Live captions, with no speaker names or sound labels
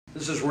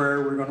This is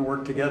where we're going to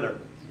work together,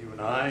 you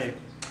and I.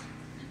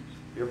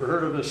 You ever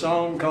heard of a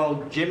song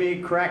called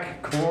Jimmy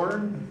Crack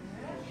Corn?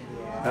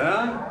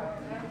 Huh?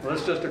 Well,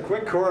 let's just a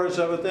quick chorus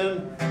of it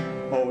then.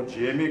 Oh,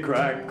 Jimmy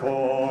crack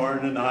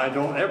corn and I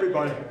don't,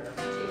 everybody.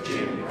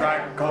 Jimmy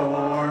crack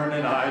corn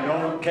and I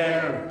don't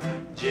care.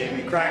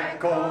 Jimmy crack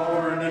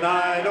corn and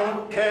I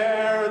don't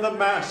care. The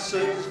mass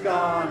is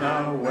gone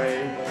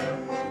away.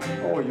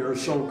 Oh, you're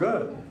so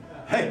good.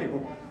 Hey,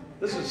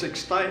 this is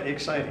exciting.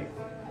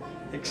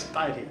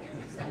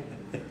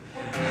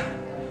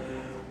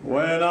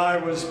 When I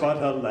was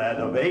but a lad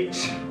of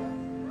 8,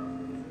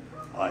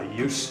 I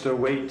used to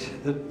wait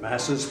at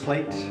Mass's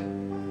plate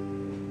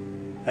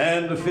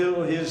and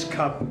fill his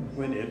cup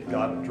when it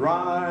got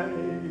dry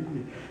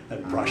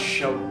and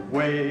brush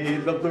away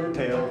the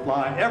blue-tailed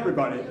fly.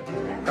 Everybody,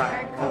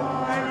 crack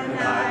corn and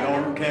I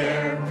don't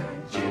care.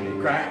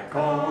 Jimmy crack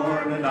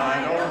corn and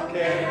I don't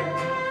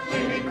care.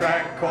 Jimmy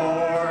crack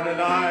corn and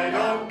I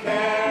don't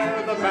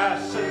care. The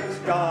mass is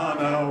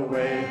gone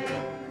away.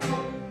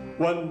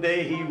 One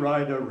day he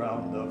ride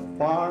around the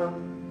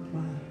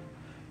farm.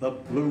 The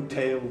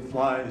blue-tailed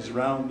flies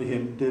round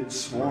him did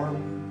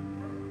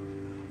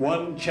swarm.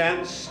 One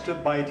chance to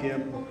bite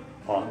him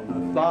on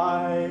the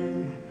thigh.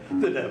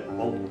 The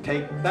devil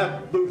take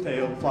that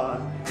blue-tailed fly.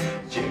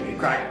 Jimmy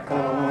crack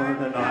corn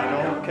and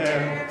I don't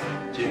care.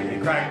 Jimmy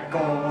crack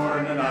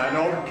corn and I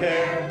don't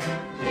care.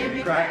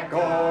 Jimmy crack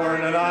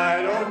corn and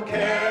I don't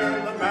care.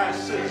 The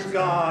mass is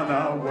gone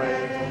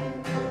away.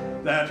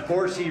 That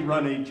horsey,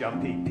 runny,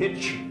 jumpy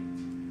pitch,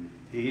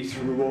 he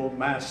threw old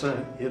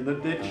Massa in the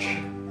ditch.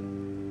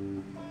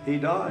 He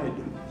died.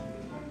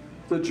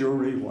 The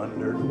jury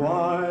wondered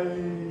why.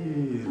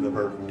 The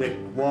verdict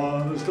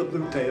was the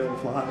blue-tailed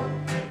fly.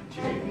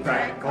 Jimmy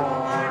crack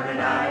corn and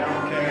I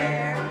don't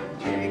care.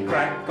 Jimmy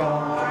crack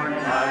corn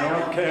and I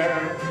don't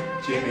care.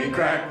 Jimmy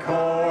crack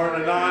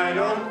corn and I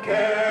don't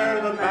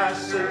care. The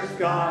mass is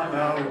gone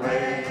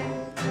away.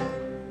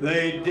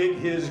 They dig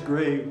his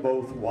grave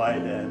both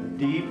wide and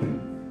deep,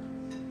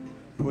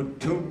 put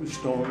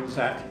tombstones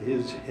at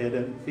his head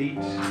and feet,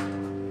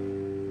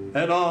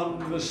 and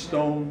on the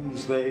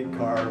stones they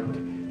carved,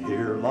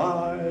 "Here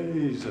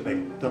lies a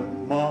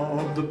victim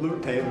of the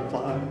blue-tailed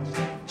flies."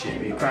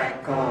 Jimmy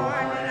crack corn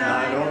and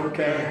I don't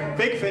care.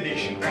 Big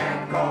finish.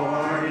 Crack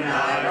corn and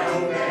I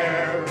don't care.